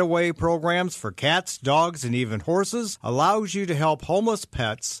shelter getaway programs for cats, dogs, and even horses allows you to help homeless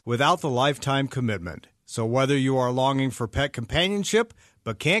pets without the lifetime commitment. So whether you are longing for pet companionship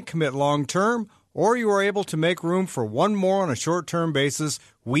but can't commit long-term, or you are able to make room for one more on a short-term basis,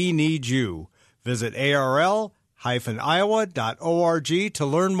 we need you. Visit arl-iowa.org to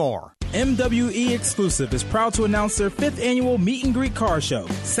learn more. MWE Exclusive is proud to announce their 5th annual Meet and Greet Car Show,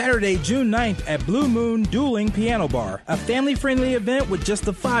 Saturday, June 9th at Blue Moon Dueling Piano Bar, a family-friendly event with just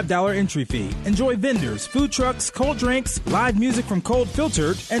a $5 entry fee. Enjoy vendors, food trucks, cold drinks, live music from Cold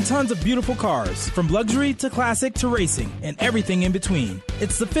Filtered, and tons of beautiful cars, from luxury to classic to racing, and everything in between.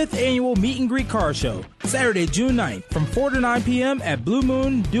 It's the 5th annual Meet and Greet Car Show, Saturday, June 9th from 4 to 9 p.m. at Blue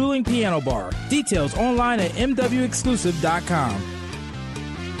Moon Dueling Piano Bar. Details online at mwexclusive.com.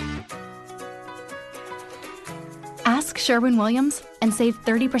 Ask Sherwin-Williams and save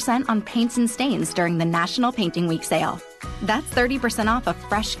 30% on paints and stains during the National Painting Week sale. That's 30% off a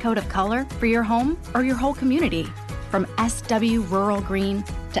fresh coat of color for your home or your whole community. From SW Rural Green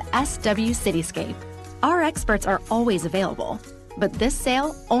to SW Cityscape, our experts are always available. But this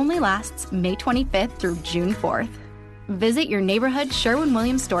sale only lasts May 25th through June 4th. Visit your neighborhood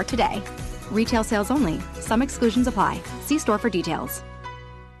Sherwin-Williams store today. Retail sales only. Some exclusions apply. See store for details.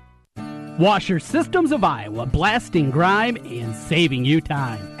 Washer Systems of Iowa, blasting grime and saving you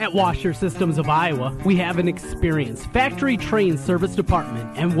time. At Washer Systems of Iowa, we have an experienced factory-trained service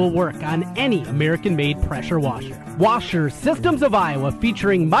department and will work on any American-made pressure washer. Washer Systems of Iowa,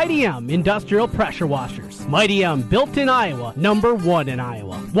 featuring Mighty M industrial pressure washers. Mighty M, built in Iowa, #1 in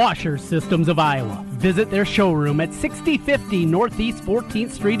Iowa. Washer Systems of Iowa. Visit their showroom at 6050 Northeast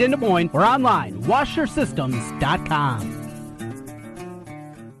 14th Street in Des Moines or online, washersystems.com.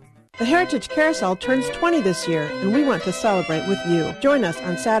 The Heritage Carousel turns 20 this year, and we want to celebrate with you. Join us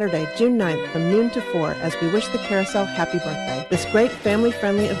on Saturday, June 9th from noon to 4 as we wish the carousel happy birthday. This great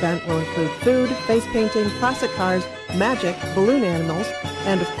family-friendly event will include food, face painting, classic cars, magic, balloon animals,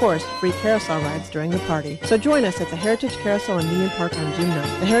 and of course, free carousel rides during the party. So join us at the Heritage Carousel in Union Park on June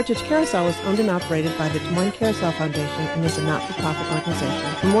 9th. The Heritage Carousel is owned and operated by the Des Moines Carousel Foundation and is a not-for-profit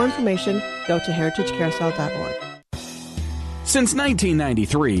organization. For more information, go to heritagecarousel.org. Since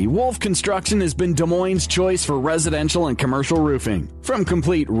 1993, Wolf Construction has been Des Moines' choice for residential and commercial roofing. From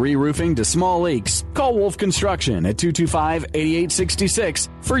complete re-roofing to small leaks, call Wolf Construction at 225-8866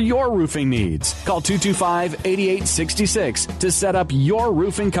 for your roofing needs. Call 225-8866 to set up your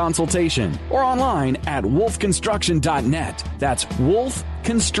roofing consultation or online at wolfconstruction.net. That's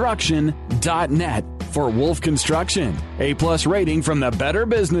wolfconstruction.net for Wolf Construction. A+ rating from the Better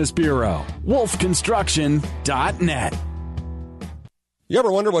Business Bureau. wolfconstruction.net. You ever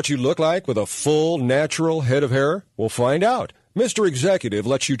wonder what you look like with a full, natural head of hair? Well, find out. Mr. Executive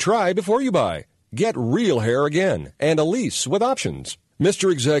lets you try before you buy. Get real hair again and a lease with options.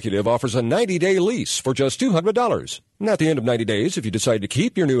 Mr. Executive offers a 90-day lease for just $200. And at the end of 90 days, if you decide to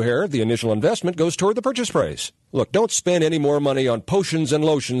keep your new hair, the initial investment goes toward the purchase price. Look, don't spend any more money on potions and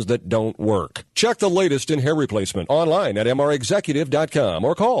lotions that don't work. Check the latest in hair replacement online at mrexecutive.com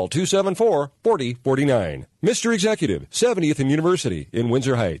or call 274-4049. Mr. Executive, 70th and University in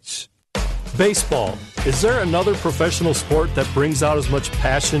Windsor Heights. Baseball. Is there another professional sport that brings out as much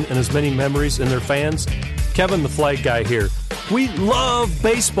passion and as many memories in their fans? Kevin the Flag Guy here. We love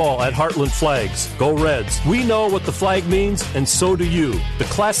baseball at Heartland Flags. Go Reds. We know what the flag means, and so do you. The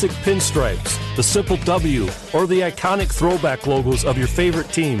classic pinstripes, the simple W, or the iconic throwback logos of your favorite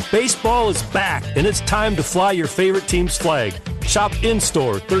team. Baseball is back, and it's time to fly your favorite team's flag. Shop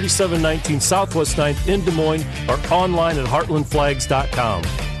in-store, 3719 Southwest 9th in Des Moines, or online at heartlandflags.com.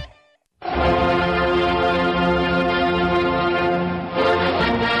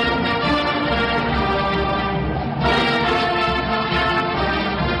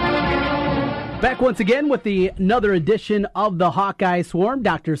 Back once again with another edition of the Hawkeye Swarm.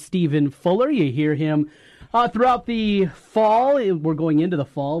 Dr. Stephen Fuller, you hear him throughout the fall. We're going into the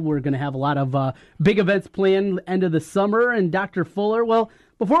fall. We're going to have a lot of big events planned end of the summer. And Dr. Fuller, well,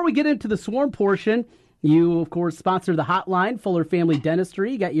 before we get into the Swarm portion, you, of course, sponsor the hotline, Fuller Family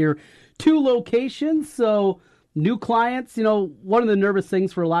Dentistry. You got your 2 locations, so new clients. You know, one of the nervous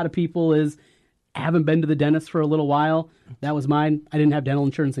things for a lot of people is I haven't been to the dentist for a little while. That was mine. I didn't have dental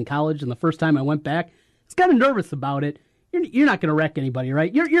insurance in college, and the first time I went back, I was kind of nervous about it. You're not going to wreck anybody,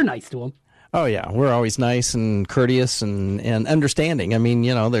 right? You're nice to them. Oh, yeah. We're always nice and courteous and understanding. I mean,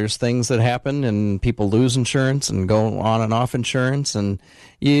 you know, there's things that happen, and people lose insurance and go on and off insurance, and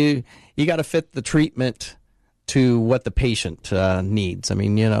you got to fit the treatment to what the patient needs. I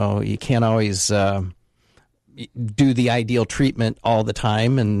mean, you know, you can't always do the ideal treatment all the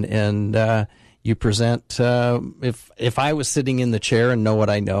time, and you present, if I was sitting in the chair and know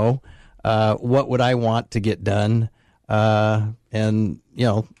what I know, what would I want to get done? And, you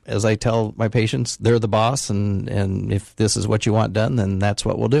know, as I tell my patients, they're the boss, and if this is what you want done, then that's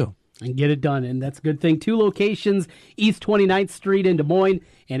what we'll do. And get it done, and that's a good thing. 2 locations, East 29th Street in Des Moines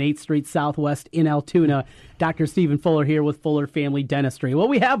and 8th Street Southwest in Altoona. Dr. Stephen Fuller here with Fuller Family Dentistry. Well,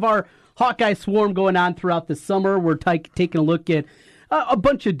 we have our Hawkeye Swarm going on throughout the summer. We're taking a look at a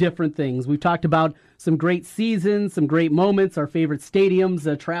bunch of different things. We've talked about some great seasons, some great moments, our favorite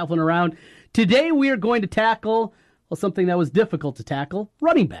stadiums, traveling around. Today we are going to tackle something that was difficult to tackle,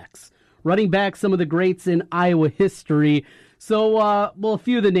 running backs. Running back, some of the greats in Iowa history. So, a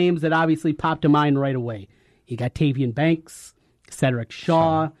few of the names that obviously popped to mind right away. You got Tavian Banks, Cedric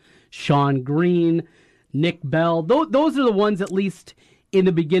Shaw, Sean Green, Nick Bell. Those are the ones, at least in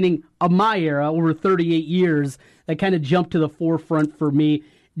the beginning of my era, over 38 years, that kind of jumped to the forefront for me.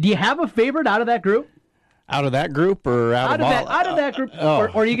 Do you have a favorite out of that group? Out of that group or out of all? Out of that group,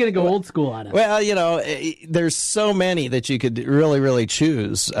 or are you going to go old school on it? Well, there's so many that you could really, really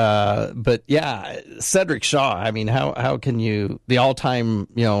choose. But yeah, Cedric Shaw. I mean, how can you, the all-time,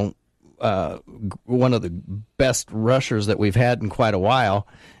 one of the best rushers that we've had in quite a while,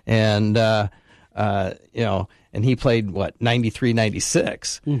 and and he played 93,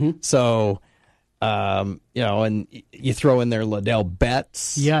 96. Mm-hmm. So. And you throw in there Liddell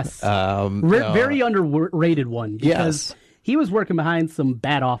Betts. Yes. Very underrated one because he was working behind some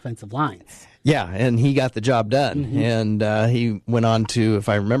bad offensive lines. Yeah, and he got the job done. Mm-hmm. And he went on to, if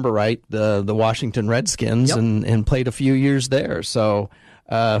I remember right, the Washington Redskins and played a few years there. So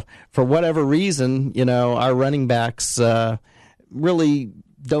for whatever reason, our running backs really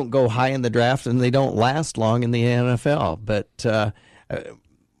don't go high in the draft and they don't last long in the NFL. But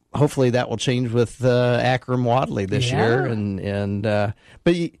hopefully that will change with Akram Wadley this year,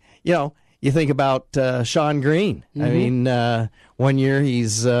 but you think about Sean Green. Mm-hmm. I mean, one year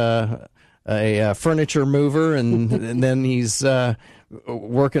he's a furniture mover, and then he's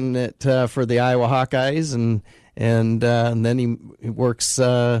working for the Iowa Hawkeyes, and then he works.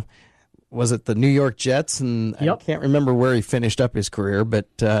 Was it the New York Jets? And I can't remember where he finished up his career, but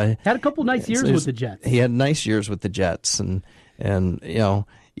had a couple nice years with the Jets. He had nice years with the Jets, and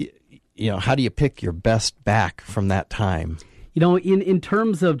how do you pick your best back from that time? In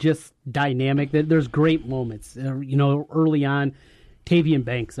terms of just dynamic, there's great moments. Early on, Tavian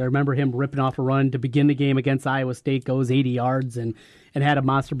Banks, I remember him ripping off a run to begin the game against Iowa State, goes 80 yards and had a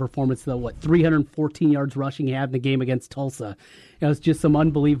monster performance. 314 yards rushing he had in the game against Tulsa. It was just some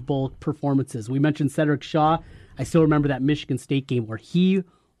unbelievable performances. We mentioned Cedric Shaw. I still remember that Michigan State game where he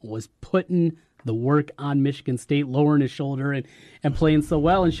was putting the work on Michigan State, lowering his shoulder and playing so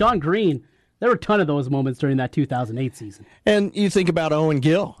well. And Sean Green, there were a ton of those moments during that 2008 season. And you think about Owen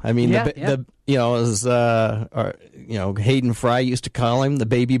Gill. I mean, Hayden Fry used to call him the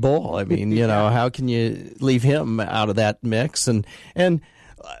baby bull. I mean, how can you leave him out of that mix? And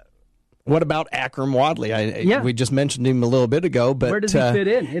what about Akram Wadley? We just mentioned him a little bit ago, but where does he fit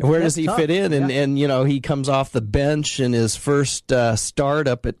in? Fit in? And he comes off the bench in his first start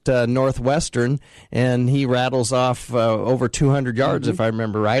up at Northwestern, and he rattles off over 200 yards, if I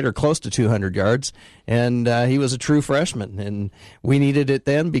remember right, or close to 200 yards. And he was a true freshman, and we needed it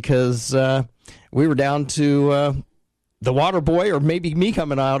then because we were down to the water boy or maybe me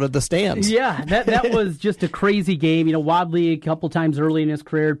coming out of the stands. Yeah, that was just a crazy game. Wadley, a couple times early in his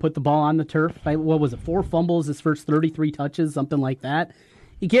career, put the ball on the turf. What was it, 4 fumbles, his first 33 touches, something like that.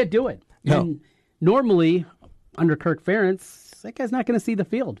 He can't do it. No. And normally, under Kirk Ferentz, that guy's not going to see the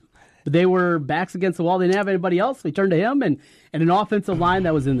field. But they were backs against the wall. They didn't have anybody else. They turned to him and an offensive line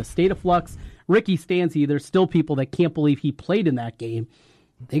that was in the state of flux. Ricky Stanzi, there's still people that can't believe he played in that game.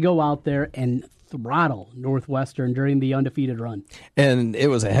 They go out there and throttle Northwestern during the undefeated run. And it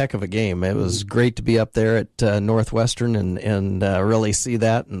was a heck of a game. It was great to be up there at Northwestern and really see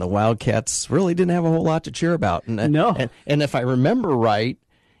that. And the Wildcats really didn't have a whole lot to cheer about. And if I remember right,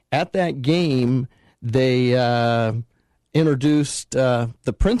 at that game, they introduced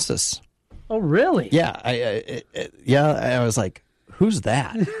the princess. Oh, really? Yeah. I was like, who's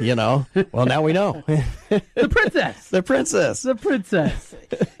that? Well, now we know. The princess. The princess. The princess.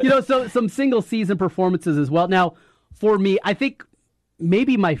 So some single season performances as well. Now, for me, I think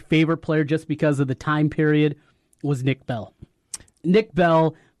maybe my favorite player just because of the time period was Nick Bell. Nick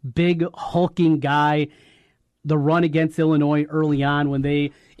Bell, big hulking guy. The run against Illinois early on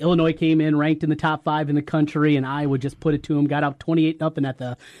when Illinois came in ranked in the top 5 in the country, and Iowa just put it to him, got out 28-0 at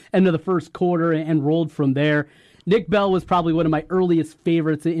the end of the first quarter and rolled from there. Nick Bell was probably one of my earliest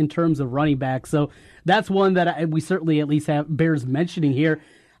favorites in terms of running back, so that's one that we certainly at least bears mentioning here.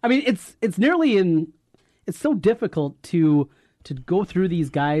 I mean, it's so difficult to go through these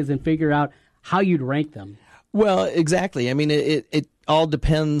guys and figure out how you'd rank them. Well, exactly. I mean, it all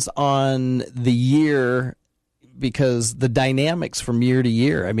depends on the year because the dynamics from year to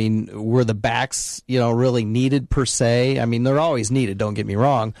year. I mean, were the backs, really needed per se? I mean, they're always needed, don't get me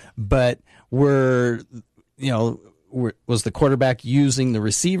wrong, but was the quarterback using the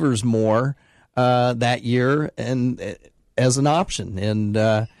receivers more that year and as an option?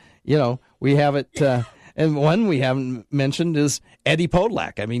 And, we have it. And one we haven't mentioned is Eddie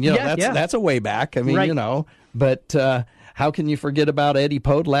Podolak. I mean, that's a way back. I mean, right. But how can you forget about Eddie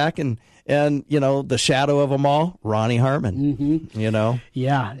Podolak and the shadow of them all, Ronnie Harmon? Mm-hmm.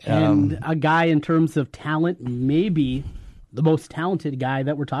 Yeah, and a guy in terms of talent, maybe the most talented guy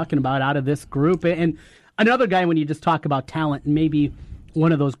that we're talking about out of this group. And another guy, when you just talk about talent, maybe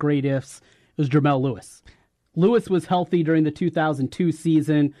one of those great ifs was Jermel Lewis. Lewis was healthy during the 2002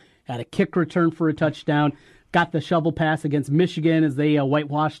 season, had a kick return for a touchdown, got the shovel pass against Michigan as they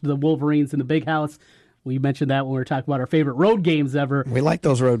whitewashed the Wolverines in the Big House. We mentioned that when we were talking about our favorite road games ever. We like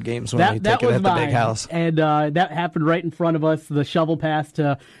those road games when we take it at the Big House. And that happened right in front of us, the shovel pass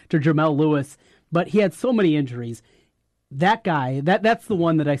to Jamel Lewis. But he had so many injuries. That guy, that's the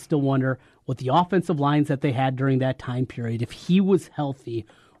one that I still wonder, with the offensive lines that they had during that time period, if he was healthy,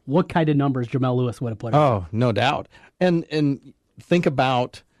 what kind of numbers Jamel Lewis would have put up. Oh, no doubt. And think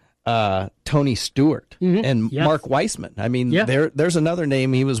about Tony Stewart and Mark Weissman. I mean, there's another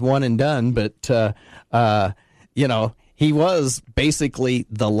name. He was one and done, but he was basically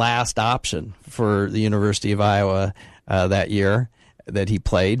the last option for the University of Iowa that year that he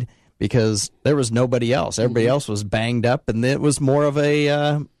played, because there was nobody else. Everybody else was banged up, and it was more of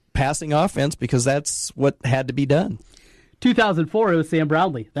a passing offense because that's what had to be done. 2004, it was Sam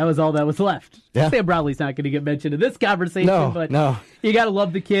Brownlee. That was all that was left. Yeah. Sam Brownlee's not going to get mentioned in this conversation, but no. You got to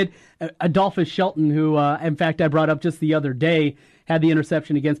love the kid. Adolphus Shelton, who, in fact, I brought up just the other day, had the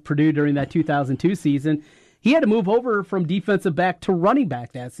interception against Purdue during that 2002 season. He had to move over from defensive back to running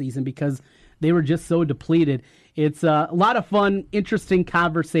back that season because they were just so depleted. It's a lot of fun, interesting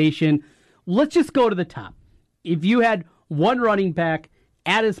conversation. Let's just go to the top. If you had one running back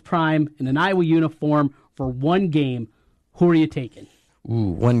at his prime in an Iowa uniform for one game, who are you taking?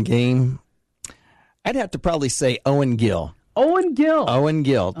 Ooh, one game. I'd have to probably say Owen Gill. Owen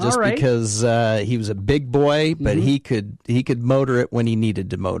Gill, just because he was a big boy, but he could motor it when he needed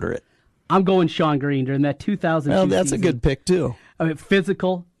to motor it. I'm going Sean Green during that 2002 Well, that's season. a good pick, too. I mean,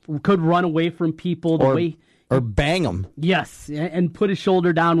 physical, could run away from people. Or bang them. Yes, and put his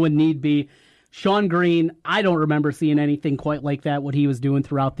shoulder down when need be. Sean Green, I don't remember seeing anything quite like that, what he was doing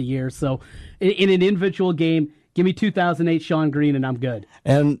throughout the year. So in an individual game, give me 2008 Sean Green, and I'm good.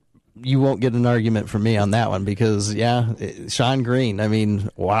 And you won't get an argument from me on that one because, Sean Green, I mean,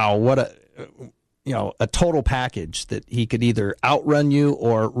 wow, what a total package that he could either outrun you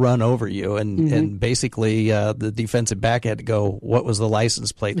or run over you. And basically the defensive back had to go, what was the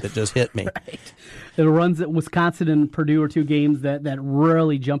license plate that just hit me? Right. The runs at Wisconsin and Purdue are two games that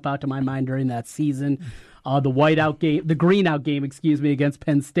really jump out to my mind during that season. The green out game, against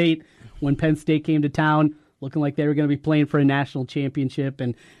Penn State when Penn State came to town, looking like they were going to be playing for a national championship,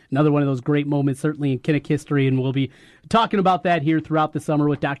 and another one of those great moments, certainly in Kinnick history, and we'll be talking about that here throughout the summer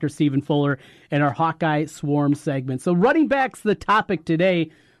with Dr. Stephen Fuller and our Hawkeye Swarm segment. So running back's the topic today.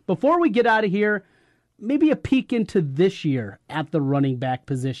 Before we get out of here, maybe a peek into this year at the running back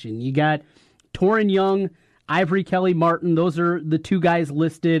position. You got Torin Young, Ivory Kelly-Martin. Those are the two guys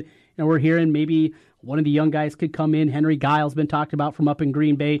listed, and we're hearing maybe one of the young guys could come in. Henry Giles been talked about from up in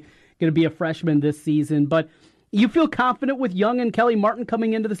Green Bay, going to be a freshman this season. But you feel confident with Young and Kelly-Martin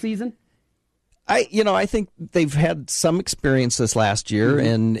coming into the season? I think they've had some experience this last year,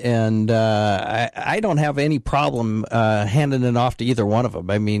 and I don't have any problem handing it off to either one of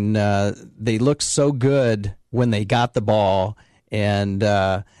them. I mean, they look so good when they got the ball, and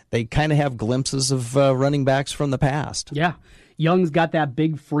they kind of have glimpses of running backs from the past. Yeah. Young's got that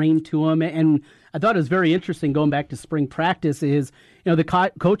big frame to him, and I thought it was very interesting going back to spring practice is,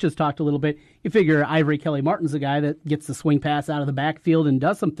 the coaches talked a little bit. You figure Ivory Kelly-Martin's a guy that gets the swing pass out of the backfield and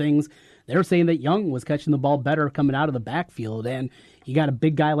does some things. They're saying that Young was catching the ball better coming out of the backfield, and you got a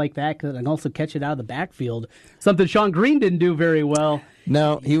big guy like that that can also catch it out of the backfield, something Sean Green didn't do very well.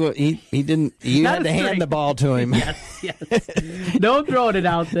 No, he didn't. You had to hand the ball to him. Yes. Don't throw it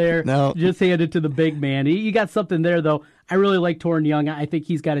out there. No. Just hand it to the big man. You got something there, though. I really like Torin Young. I think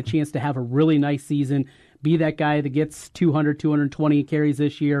he's got a chance to have a really nice season, be that guy that gets 200, 220 carries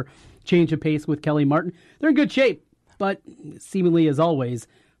this year, change of pace with Kelly-Martin. They're in good shape, but seemingly, as always,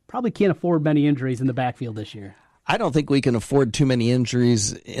 probably can't afford many injuries in the backfield this year. I don't think we can afford too many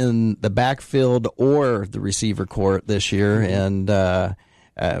injuries in the backfield or the receiver court this year, and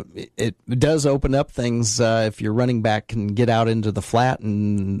it does open up things if your running back can get out into the flat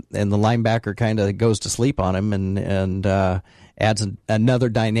and the linebacker kind of goes to sleep on him and adds another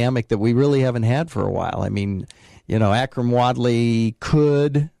dynamic that we really haven't had for a while. I mean, Akram Wadley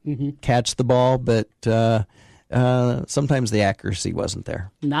could catch the ball, but sometimes the accuracy wasn't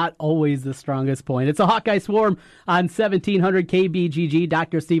there. Not always the strongest point. It's a Hawkeye Swarm on 1700 KBGG.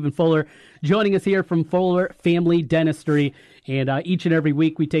 Dr. Stephen Fuller joining us here from Fuller Family Dentistry. And each and every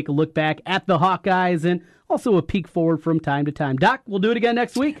week we take a look back at the Hawkeyes and also a peek forward from time to time. Doc, we'll do it again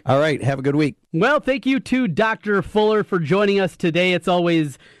next week. All right. Have a good week. Well, thank you to Dr. Fuller for joining us today. It's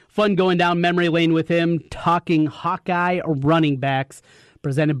always fun going down memory lane with him, talking Hawkeye running backs,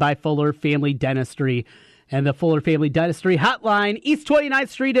 presented by Fuller Family Dentistry. And the Fuller Family Dentistry hotline, East 29th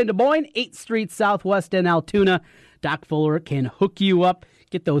Street in Des Moines, 8th Street Southwest in Altoona. Doc Fuller can hook you up,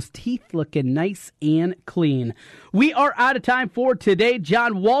 get those teeth looking nice and clean. We are out of time for today.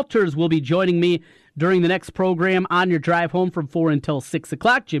 John Walters will be joining me during the next program on your drive home from 4 until 6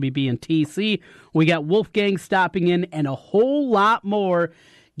 o'clock. Jimmy B and TC. We got Wolfgang stopping in and a whole lot more.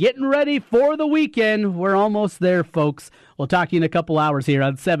 Getting ready for the weekend. We're almost there, folks. We'll talk to you in a couple hours here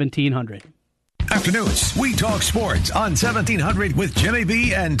on 1700. Afternoons, we talk sports on 1700 with Jimmy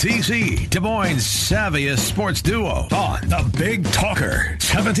B and TC, Des Moines' savviest sports duo on the Big Talker,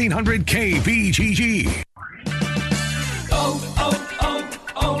 1700 KBGG.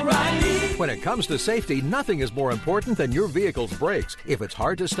 O'Reilly. When it comes to safety, nothing is more important than your vehicle's brakes. If it's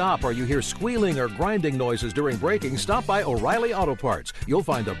hard to stop or you hear squealing or grinding noises during braking, stop by O'Reilly Auto Parts. You'll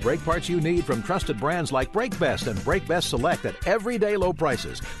find the brake parts you need from trusted brands like Brake Best and Brake Best Select at everyday low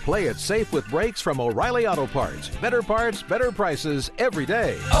prices. Play it safe with brakes from O'Reilly Auto Parts. Better parts, better prices every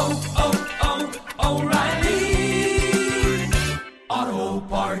day. O'Reilly Auto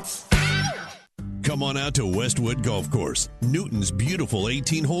Parts. Come on out to Westwood Golf Course, Newton's beautiful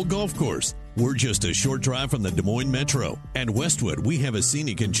 18-hole golf course. We're just a short drive from the Des Moines Metro. At Westwood, we have a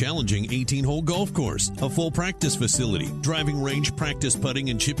scenic and challenging 18-hole golf course, a full practice facility, driving range, practice putting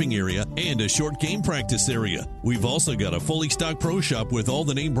and chipping area, and a short game practice area. We've also got a fully stocked pro shop with all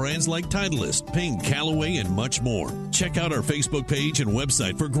the name brands like Titleist, Ping, Callaway, and much more. Check out our Facebook page and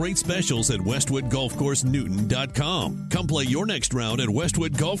website for great specials at WestwoodGolfCourseNewton.com. Come play your next round at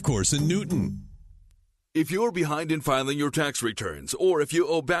Westwood Golf Course in Newton. If you're behind in filing your tax returns, or if you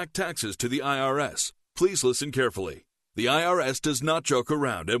owe back taxes to the IRS, please listen carefully. The IRS does not joke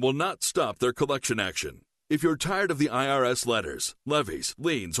around and will not stop their collection action. If you're tired of the IRS letters, levies,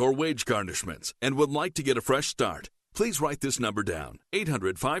 liens, or wage garnishments and would like to get a fresh start, please write this number down,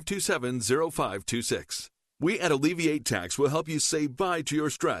 800-527-0526. We at Alleviate Tax will help you say bye to your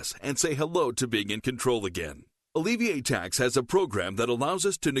stress and say hello to being in control again. Alleviate Tax has a program that allows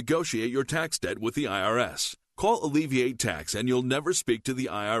us to negotiate your tax debt with the IRS. Call Alleviate Tax and you'll never speak to the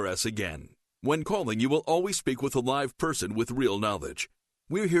IRS again. When calling, you will always speak with a live person with real knowledge.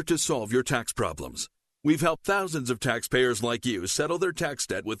 We're here to solve your tax problems. We've helped thousands of taxpayers like you settle their tax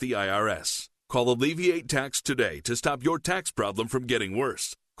debt with the IRS. Call Alleviate Tax today to stop your tax problem from getting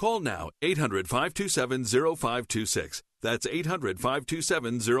worse. Call now, 800-527-0526. That's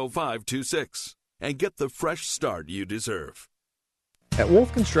 800-527-0526. And get the fresh start you deserve. At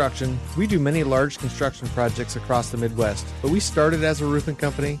Wolf Construction, we do many large construction projects across the Midwest, but we started as a roofing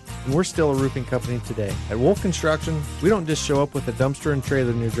company, and we're still a roofing company today. At Wolf Construction, we don't just show up with a dumpster and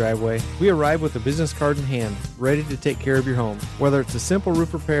trailer in your driveway. We arrive with a business card in hand, ready to take care of your home. Whether it's a simple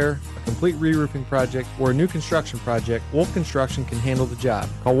roof repair, a complete re-roofing project, or a new construction project, Wolf Construction can handle the job.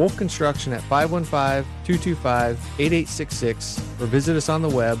 Call Wolf Construction at 515-225-8866 or visit us on the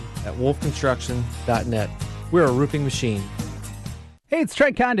web at wolfconstruction.net. We're a roofing machine. Hey, it's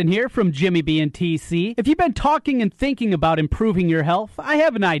Trent Condon here from Jimmy B and TC. If you've been talking and thinking about improving your health, I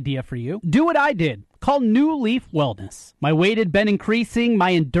have an idea for you. Do what I did. Call New Leaf Wellness. My weight had been increasing,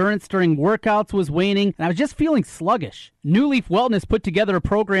 my endurance during workouts was waning, and I was just feeling sluggish. New Leaf Wellness put together a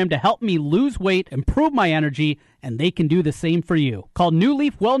program to help me lose weight, improve my energy, and they can do the same for you. Call New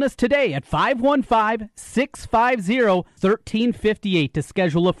Leaf Wellness today at 515-650-1358 to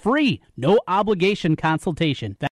schedule a free, no-obligation consultation.